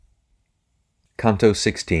Cantos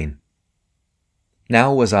 16.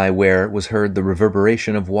 Now was I where was heard the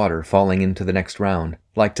reverberation of water falling into the next round,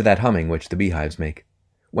 like to that humming which the beehives make,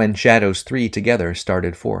 when shadows three together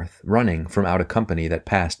started forth, running from out a company that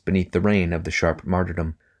passed beneath the rain of the sharp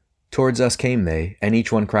martyrdom. Towards us came they, and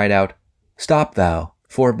each one cried out, Stop thou,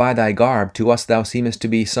 for by thy garb to us thou seemest to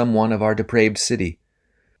be some one of our depraved city.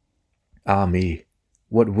 Ah me,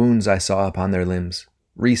 what wounds I saw upon their limbs,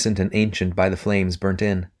 recent and ancient by the flames burnt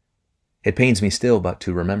in. It pains me still but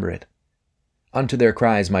to remember it. Unto their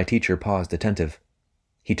cries my teacher paused attentive.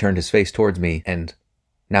 He turned his face towards me, and,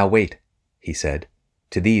 Now wait, he said,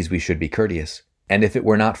 to these we should be courteous, and if it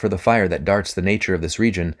were not for the fire that darts the nature of this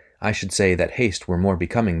region, I should say that haste were more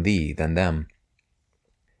becoming thee than them.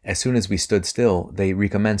 As soon as we stood still, they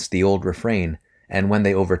recommenced the old refrain, and when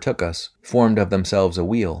they overtook us, formed of themselves a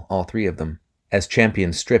wheel, all three of them, as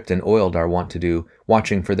champions stripped and oiled are wont to do,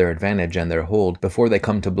 watching for their advantage and their hold, before they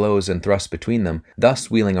come to blows and thrusts between them. Thus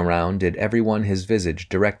wheeling around, did every one his visage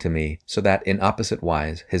direct to me, so that in opposite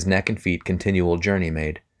wise his neck and feet continual journey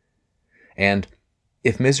made. And,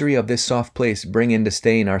 if misery of this soft place bring in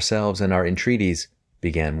disdain ourselves and our entreaties,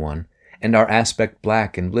 began one, and our aspect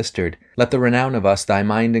black and blistered, let the renown of us thy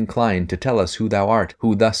mind incline to tell us who thou art,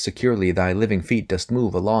 who thus securely thy living feet dost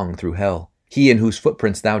move along through hell. He in whose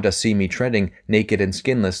footprints thou dost see me treading, naked and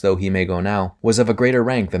skinless though he may go now, was of a greater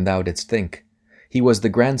rank than thou didst think. He was the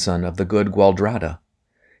grandson of the good Gualdrada.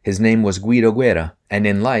 His name was Guidoguerra, and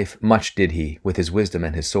in life much did he, with his wisdom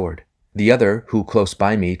and his sword. The other, who close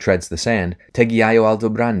by me treads the sand,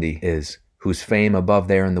 Aldobrandi is, whose fame above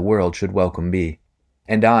there in the world should welcome be.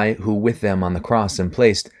 And I, who with them on the cross am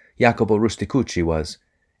placed, Rusticucci was,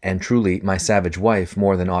 and truly my savage wife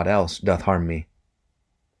more than aught else doth harm me.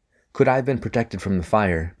 Could I have been protected from the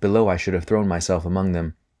fire, below I should have thrown myself among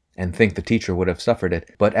them, and think the teacher would have suffered it,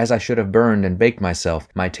 but as I should have burned and baked myself,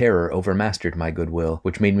 my terror overmastered my goodwill,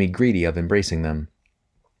 which made me greedy of embracing them.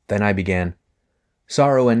 Then I began,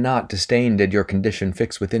 Sorrow and not disdain did your condition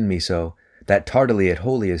fix within me so, that tardily it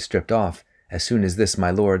wholly is stripped off, as soon as this my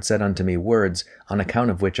lord said unto me words, on account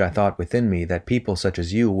of which I thought within me that people such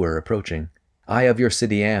as you were approaching. I of your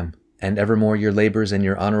city am, and evermore your labors and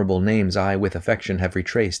your honorable names I with affection have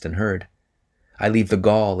retraced and heard. I leave the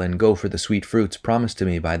gall and go for the sweet fruits promised to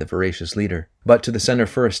me by the voracious leader, but to the centre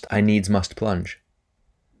first I needs must plunge.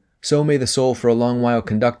 So may the soul for a long while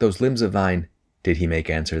conduct those limbs of thine, did he make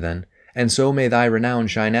answer then, and so may thy renown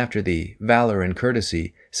shine after thee, valour and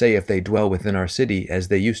courtesy, say if they dwell within our city as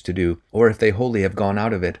they used to do, or if they wholly have gone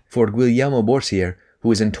out of it, for Guillermo Borsier,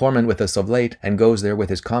 who is in torment with us of late, and goes there with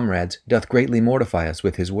his comrades, doth greatly mortify us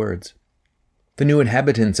with his words. The new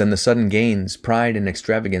inhabitants and the sudden gains, pride and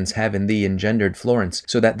extravagance have in thee engendered Florence,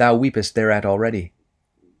 so that thou weepest thereat already.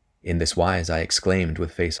 In this wise I exclaimed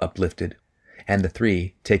with face uplifted, and the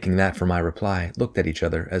three, taking that for my reply, looked at each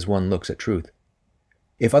other as one looks at truth.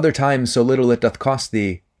 If other times so little it doth cost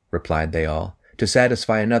thee, replied they all, to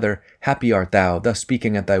satisfy another, happy art thou, thus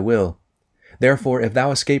speaking at thy will. Therefore, if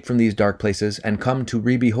thou escape from these dark places, and come to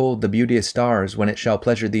re-behold the beauteous stars, when it shall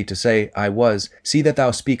pleasure thee to say, I was, see that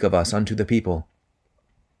thou speak of us unto the people.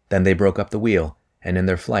 Then they broke up the wheel, and in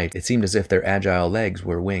their flight it seemed as if their agile legs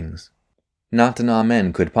were wings. Not an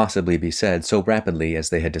amen could possibly be said so rapidly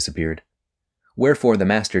as they had disappeared. Wherefore the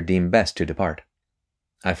master deemed best to depart.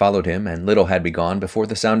 I followed him, and little had we gone before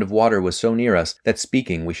the sound of water was so near us that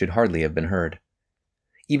speaking we should hardly have been heard.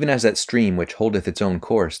 Even as that stream which holdeth its own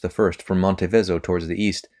course, the first from Montevezzo towards the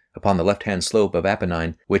east, upon the left-hand slope of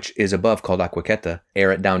Apennine, which is above called Acquachetta,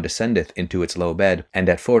 ere it down descendeth into its low bed, and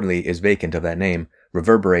at Forli is vacant of that name,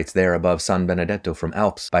 reverberates there above San Benedetto from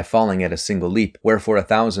Alps, by falling at a single leap, where for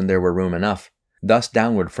 1,000 there were room enough. Thus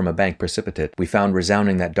downward from a bank precipitate, we found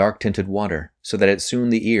resounding that dark-tinted water, so that it soon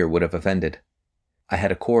the ear would have offended. I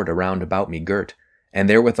had a cord around about me girt, and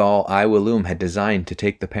therewithal I whilom had designed to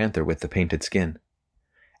take the panther with the painted skin.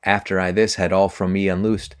 After I this had all from me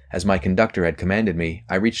unloosed, as my conductor had commanded me,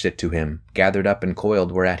 I reached it to him, gathered up and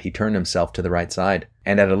coiled, whereat he turned himself to the right side,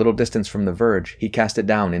 and at a little distance from the verge he cast it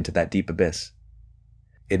down into that deep abyss.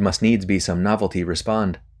 It must needs be some novelty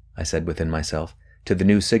respond, I said within myself, to the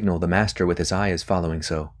new signal the master with his eye is following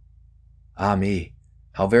so. Ah me,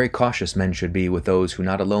 how very cautious men should be with those who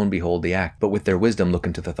not alone behold the act, but with their wisdom look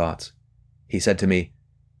into the thoughts. He said to me,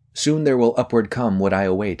 Soon there will upward come what I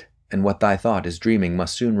await, and what thy thought is dreaming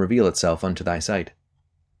must soon reveal itself unto thy sight.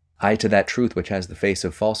 I to that truth which has the face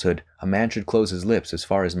of falsehood, a man should close his lips as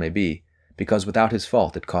far as may be, because without his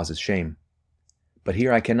fault it causes shame. But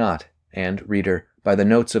here I cannot, and, reader, by the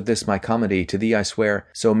notes of this my comedy, to thee I swear,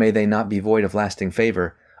 so may they not be void of lasting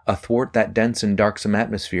favour, athwart that dense and darksome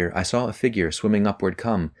atmosphere I saw a figure swimming upward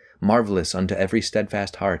come, marvellous unto every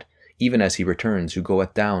steadfast heart, even as he returns, who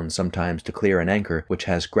goeth down sometimes to clear an anchor which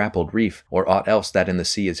has grappled reef, or aught else that in the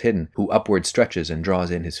sea is hidden, who upward stretches and draws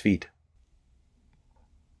in his feet.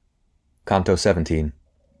 Canto 17.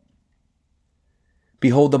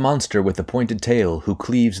 Behold the monster with the pointed tail, who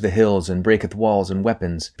cleaves the hills and breaketh walls and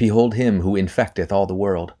weapons. Behold him who infecteth all the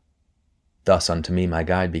world. Thus unto me my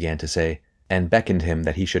guide began to say, and beckoned him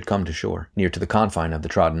that he should come to shore, near to the confine of the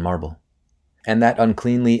trodden marble. And that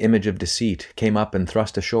uncleanly image of deceit came up and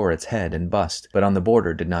thrust ashore its head and bust, but on the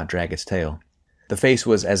border did not drag its tail. The face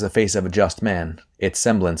was as the face of a just man, its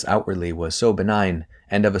semblance outwardly was so benign,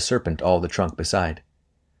 and of a serpent all the trunk beside.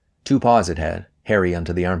 2 paws it had, hairy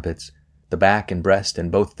unto the armpits, the back and breast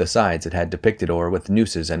and both the sides it had depicted o'er with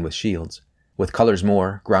nooses and with shields. With colours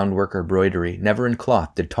more, groundwork or broidery, never in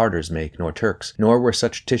cloth did Tartars make, nor Turks, nor were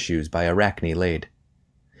such tissues by Arachne laid.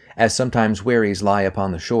 As sometimes wherries lie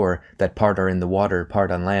upon the shore, that part are in the water,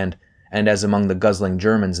 part on land, and as among the guzzling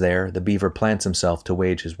Germans there, the beaver plants himself to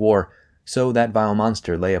wage his war, so that vile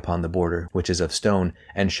monster lay upon the border, which is of stone,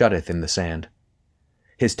 and shutteth in the sand.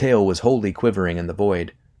 His tail was wholly quivering in the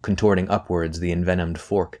void, contorting upwards the envenomed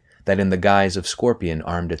fork, that in the guise of scorpion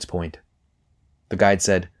armed its point. The guide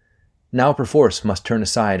said, Now perforce must turn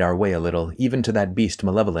aside our way a little, even to that beast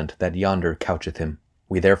malevolent that yonder coucheth him.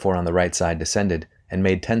 We therefore on the right side descended, and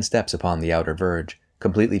made 10 steps upon the outer verge,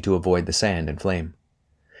 completely to avoid the sand and flame.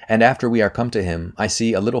 And after we are come to him, I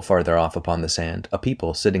see a little farther off upon the sand a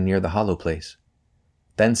people sitting near the hollow place.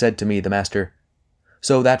 Then said to me the master,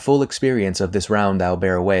 So that full experience of this round thou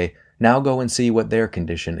bear away, now go and see what their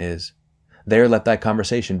condition is. There let thy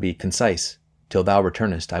conversation be concise. Till thou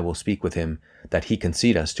returnest I will speak with him, that he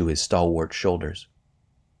concede us to his stalwart shoulders.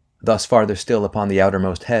 Thus farther still upon the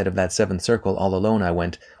outermost head of that 7th circle all alone I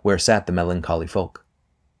went, where sat the melancholy folk.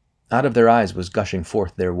 Out of their eyes was gushing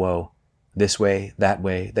forth their woe. This way, that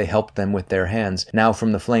way, they helped them with their hands, now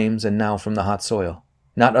from the flames and now from the hot soil.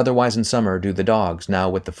 Not otherwise in summer do the dogs, now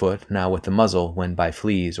with the foot, now with the muzzle, when by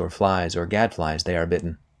fleas or flies or gadflies they are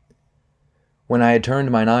bitten. When I had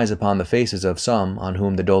turned mine eyes upon the faces of some on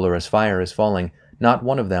whom the dolorous fire is falling, not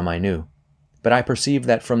one of them I knew. But I perceived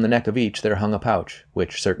that from the neck of each there hung a pouch,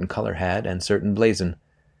 which certain colour had, and certain blazon,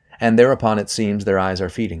 and thereupon it seems their eyes are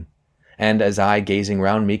feeding. And as I, gazing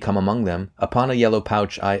round me, come among them, upon a yellow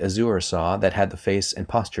pouch I Usurers saw, that had the face and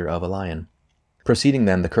posture of a lion. Proceeding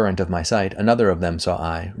then the current of my sight, another of them saw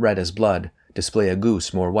I, red as blood, display a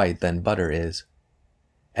goose more white than butter is.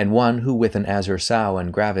 And one who with an azure sow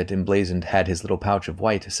and gravet emblazoned had his little pouch of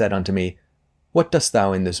white, said unto me, What dost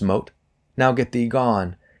thou in this moat? Now get thee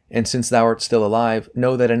gone, and since thou art still alive,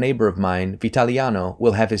 know that a neighbour of mine, Vitaliano,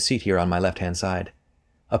 will have his seat here on my left-hand side.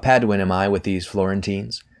 A Paduan am I with these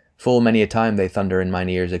Florentines. Full many a time they thunder in mine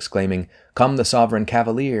ears, exclaiming, Come the sovereign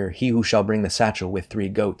cavalier, he who shall bring the satchel with 3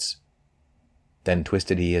 goats. Then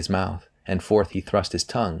twisted he his mouth, and forth he thrust his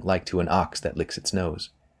tongue, like to an ox that licks its nose.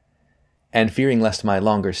 And fearing lest my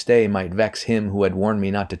longer stay might vex him who had warned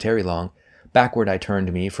me not to tarry long, backward I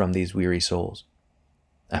turned me from these weary souls.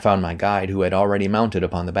 I found my guide, who had already mounted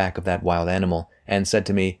upon the back of that wild animal, and said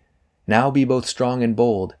to me, Now be both strong and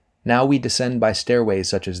bold, now we descend by stairways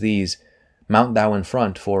such as these. Mount thou in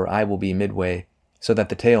front, for I will be midway, so that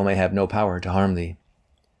the tail may have no power to harm thee.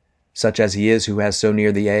 Such as he is who has so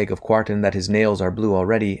near the egg of quarton that his nails are blue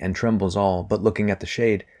already, and trembles all, but looking at the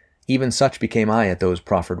shade, even such became I at those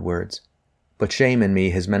proffered words. But shame in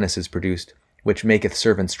me his menaces produced, which maketh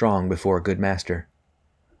servant strong before a good master.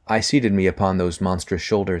 I seated me upon those monstrous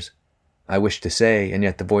shoulders. I wished to say, and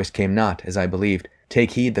yet the voice came not, as I believed,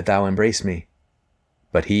 Take heed that thou embrace me.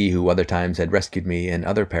 But he who other times had rescued me in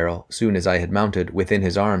other peril, soon as I had mounted, within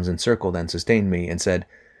his arms encircled and sustained me, and said,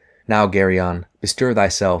 Now, Geryon, bestir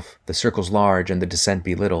thyself, the circle's large and the descent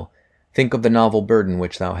be little. Think of the novel burden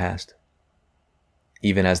which thou hast.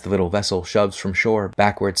 Even as the little vessel shoves from shore,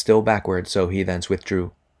 backward, still backward, so he thence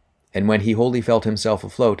withdrew. And when he wholly felt himself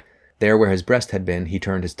afloat, there where his breast had been he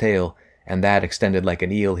turned his tail, and that extended like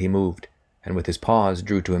an eel he moved, and with his paws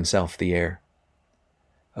drew to himself the air.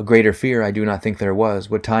 A greater fear I do not think there was,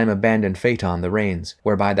 would time abandon Phaeton the reins,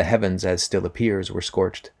 whereby the heavens, as still appears, were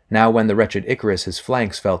scorched. Now when the wretched Icarus his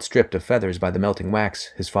flanks felt stripped of feathers by the melting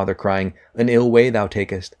wax, his father crying, An ill way thou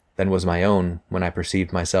takest, then was my own, when I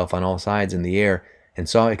perceived myself on all sides in the air, and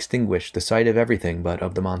saw extinguished the sight of everything but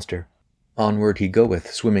of the monster. Onward he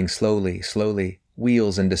goeth, swimming slowly, slowly,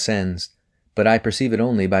 wheels and descends, but I perceive it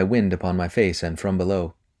only by wind upon my face and from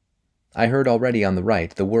below. I heard already on the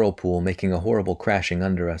right the whirlpool making a horrible crashing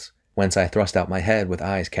under us, whence I thrust out my head with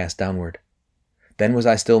eyes cast downward. Then was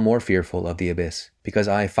I still more fearful of the abyss, because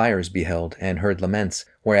I fires beheld and heard laments,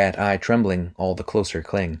 whereat I, trembling, all the closer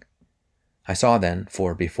cling. I saw then,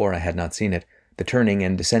 for before I had not seen it, the turning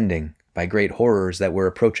and descending, by great horrors that were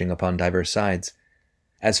approaching upon divers sides.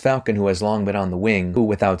 As falcon who has long been on the wing, who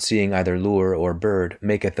without seeing either lure or bird,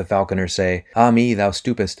 maketh the falconer say, Ah me, thou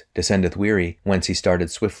stoopest, descendeth weary, whence he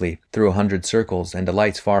started swiftly, through 100 circles, and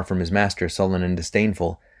alights far from his master, sullen and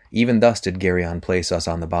disdainful. Even thus did Geryon place us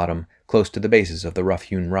on the bottom, close to the bases of the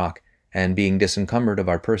rough-hewn rock, and being disencumbered of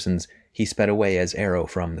our persons, he sped away as arrow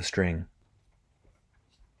from the string.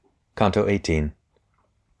 Canto 18.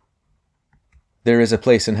 There is a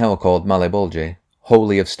place in hell called Malebolge,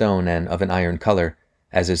 wholly of stone and of an iron color,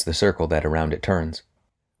 as is the circle that around it turns.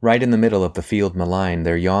 Right in the middle of the field malign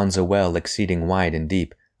there yawns a well exceeding wide and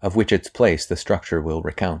deep, of which its place the structure will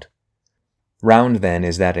recount. Round then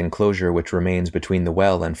is that enclosure which remains between the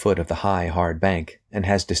well and foot of the high, hard bank, and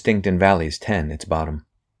has distinct in valleys 10 its bottom.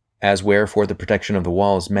 As where for the protection of the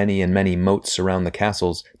walls many and many moats surround the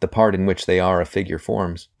castles, the part in which they are a figure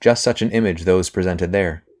forms, just such an image those presented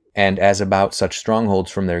there. And as about such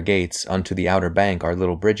strongholds from their gates unto the outer bank are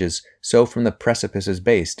little bridges, so from the precipice's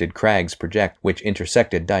base did crags project which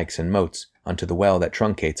intersected dikes and moats, unto the well that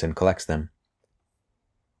truncates and collects them.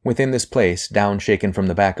 Within this place, down shaken from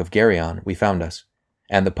the back of Geryon, we found us,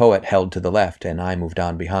 and the poet held to the left, and I moved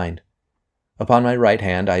on behind. Upon my right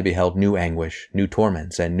hand I beheld new anguish, new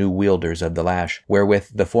torments, and new wielders of the lash, wherewith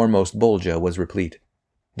the foremost Bolgia was replete.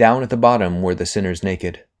 Down at the bottom were the sinners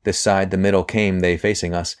naked. This side the middle came they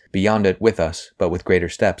facing us, beyond it with us, but with greater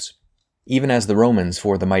steps. Even as the Romans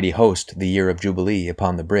for the mighty host, the year of Jubilee,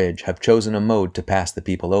 upon the bridge, have chosen a mode to pass the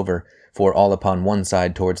people over, for all upon one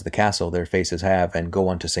side towards the castle their faces have, and go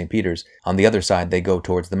unto St. Peter's, on the other side they go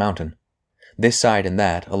towards the mountain. This side and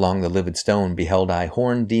that, along the livid stone, beheld I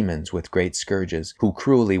horned demons with great scourges, who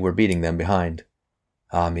cruelly were beating them behind.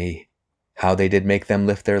 Ah me, how they did make them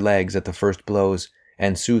lift their legs at the first blows,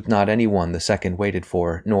 and sooth not any one the second waited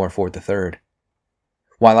for, nor for the third.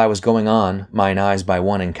 While I was going on, mine eyes by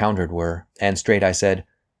one encountered were, and straight I said,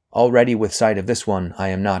 Already with sight of this one I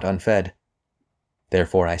am not unfed.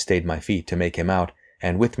 Therefore I stayed my feet to make him out,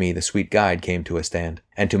 and with me the sweet guide came to a stand,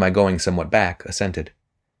 and to my going somewhat back assented.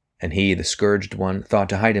 And he, the scourged one, thought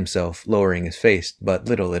to hide himself, lowering his face, but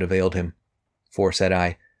little it availed him. For, said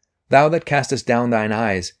I, Thou that castest down thine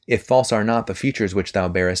eyes, if false are not the features which thou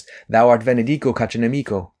bearest, thou art nedico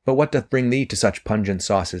Caccianimico, but what doth bring thee to such pungent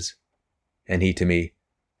sauces? And he to me,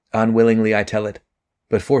 Unwillingly I tell it,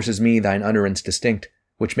 but forces me thine utterance distinct,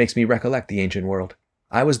 which makes me recollect the ancient world.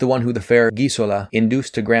 I was the one who the fair Gisola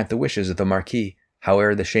induced to grant the wishes of the Marquis,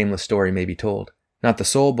 howe'er the shameless story may be told. Not the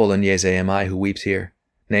sole Bolognese am I who weeps here.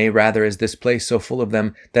 Nay, rather is this place so full of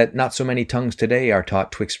them, that not so many tongues today are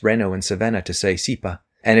taught twixt Reno and Savannah to say Sipa.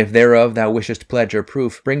 And if thereof thou wishest pledge or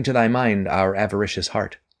proof, bring to thy mind our avaricious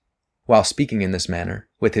heart. While speaking in this manner,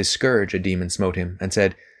 with his scourge a demon smote him, and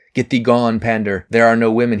said, Get thee gone, Pander, there are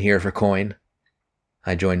no women here for coin.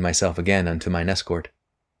 I joined myself again unto mine escort.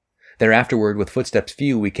 Thereafterward, with footsteps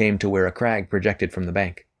few, we came to where a crag projected from the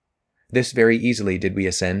bank. This very easily did we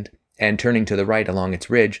ascend, and turning to the right along its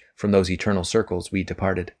ridge, from those eternal circles we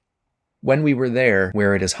departed. When we were there,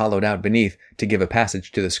 where it is hollowed out beneath, to give a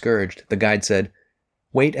passage to the scourged, the guide said,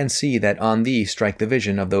 Wait and see that on thee strike the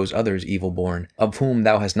vision of those others evil born, of whom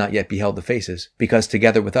thou hast not yet beheld the faces, because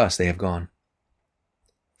together with us they have gone.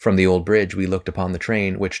 From the old bridge we looked upon the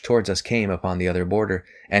train, which towards us came upon the other border,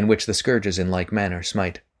 and which the scourges in like manner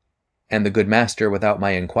smite. And the good master, without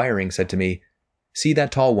my inquiring, said to me, See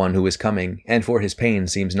that tall one who is coming, and for his pain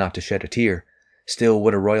seems not to shed a tear. Still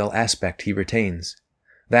what a royal aspect he retains.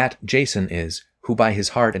 That Jason is, who by his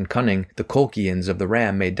heart and cunning the Colchians of the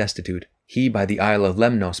Ram made destitute. He by the isle of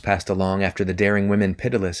Lemnos passed along after the daring women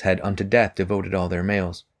pitiless had unto death devoted all their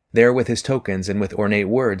males. There with his tokens and with ornate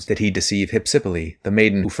words did he deceive Hypsipyle, the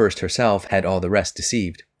maiden who first herself had all the rest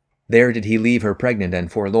deceived. There did he leave her pregnant and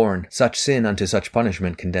forlorn. Such sin unto such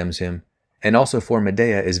punishment condemns him. And also for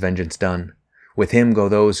Medea is vengeance done. With him go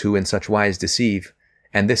those who in such wise deceive,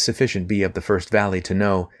 and this sufficient be of the first valley to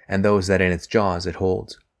know, and those that in its jaws it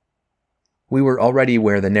holds. We were already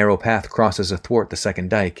where the narrow path crosses athwart the second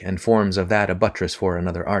dike, and forms of that a buttress for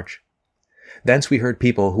another arch. Thence we heard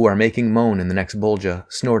people who are making moan in the next Bolgia,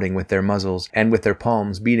 snorting with their muzzles, and with their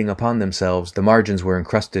palms beating upon themselves. The margins were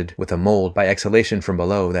encrusted with a mold by exhalation from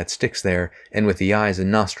below that sticks there, and with the eyes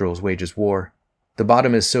and nostrils wages war. The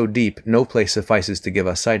bottom is so deep, no place suffices to give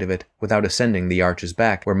us sight of it, without ascending the arch's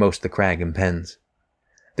back, where most the crag impends.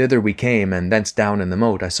 Thither we came, and thence down in the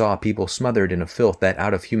moat I saw people smothered in a filth that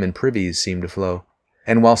out of human privies seemed to flow.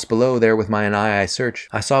 And whilst below there with mine eye I searched,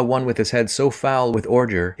 I saw one with his head so foul with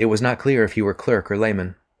ordure, it was not clear if he were clerk or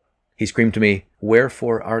layman. He screamed to me,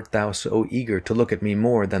 Wherefore art thou so eager to look at me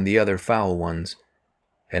more than the other foul ones?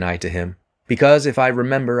 And I to him, Because, if I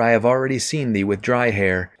remember, I have already seen thee with dry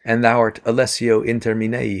hair, and thou art Allessio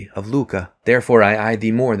Interminelli of Lucca, therefore I eye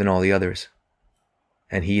thee more than all the others.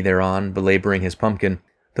 And he thereon, belabouring his pumpkin,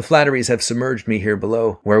 The flatteries have submerged me here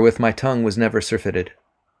below, wherewith my tongue was never surfeited.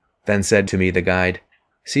 Then said to me the guide,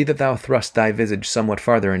 See that thou thrust thy visage somewhat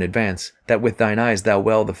farther in advance, that with thine eyes thou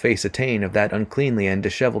well the face attain of that uncleanly and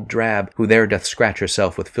dishevelled drab, who there doth scratch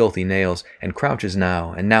herself with filthy nails, and crouches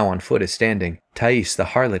now, and now on foot is standing. Thais the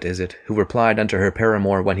harlot is it, who replied unto her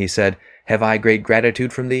paramour when he said, Have I great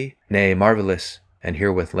gratitude from thee? Nay, marvellous, and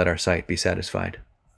herewith let our sight be satisfied.